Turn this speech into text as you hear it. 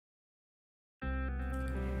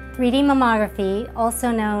3D mammography,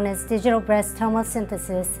 also known as digital breast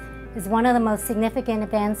tomosynthesis, is one of the most significant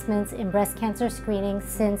advancements in breast cancer screening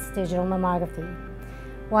since digital mammography.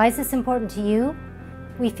 Why is this important to you?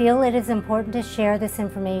 We feel it is important to share this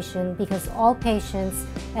information because all patients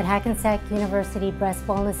at Hackensack University Breast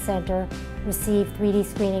Wellness Center receive 3D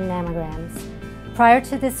screening mammograms. Prior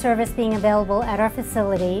to this service being available at our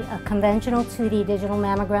facility, a conventional 2D digital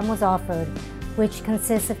mammogram was offered, which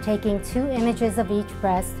consists of taking 2 images of each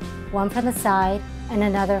breast, one from the side and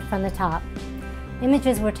another from the top.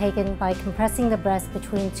 Images were taken by compressing the breast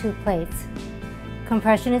between 2 plates.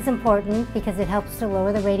 Compression is important because it helps to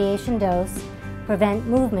lower the radiation dose, prevent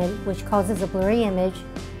movement, which causes a blurry image,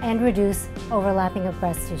 and reduce overlapping of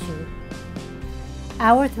breast tissue.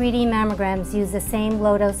 Our 3D mammograms use the same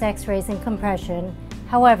low-dose X-rays and compression.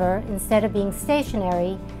 However, instead of being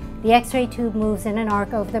stationary, the X-ray tube moves in an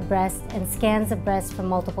arc over the breast and scans the breast from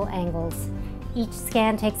multiple angles. Each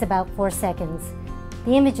scan takes about 4 seconds.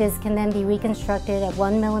 The images can then be reconstructed at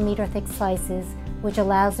 1 millimeter thick slices, which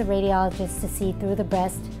allows the radiologist to see through the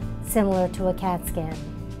breast, similar to a CAT scan.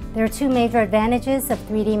 There are 2 major advantages of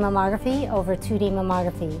 3D mammography over 2D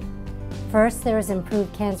mammography. First, there is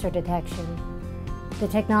improved cancer detection. The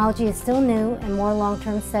technology is still new and more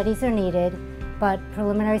long-term studies are needed, but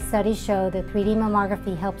preliminary studies show that 3D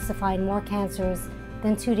mammography helps to find more cancers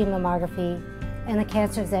than 2D mammography, and the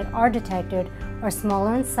cancers that are detected are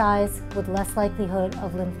smaller in size with less likelihood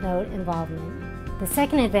of lymph node involvement. The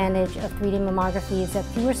second advantage of 3D mammography is that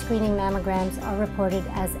fewer screening mammograms are reported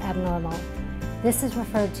as abnormal. This is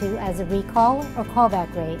referred to as a recall or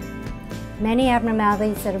callback rate. Many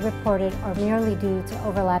abnormalities that are reported are merely due to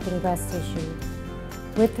overlapping breast tissue.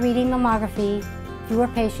 With 3D mammography, fewer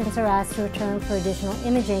patients are asked to return for additional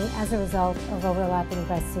imaging as a result of overlapping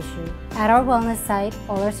breast tissue. At our wellness site,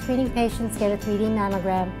 all our screening patients get a 3D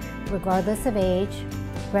mammogram regardless of age,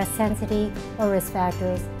 breast density, or risk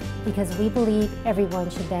factors, because we believe everyone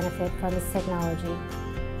should benefit from this technology.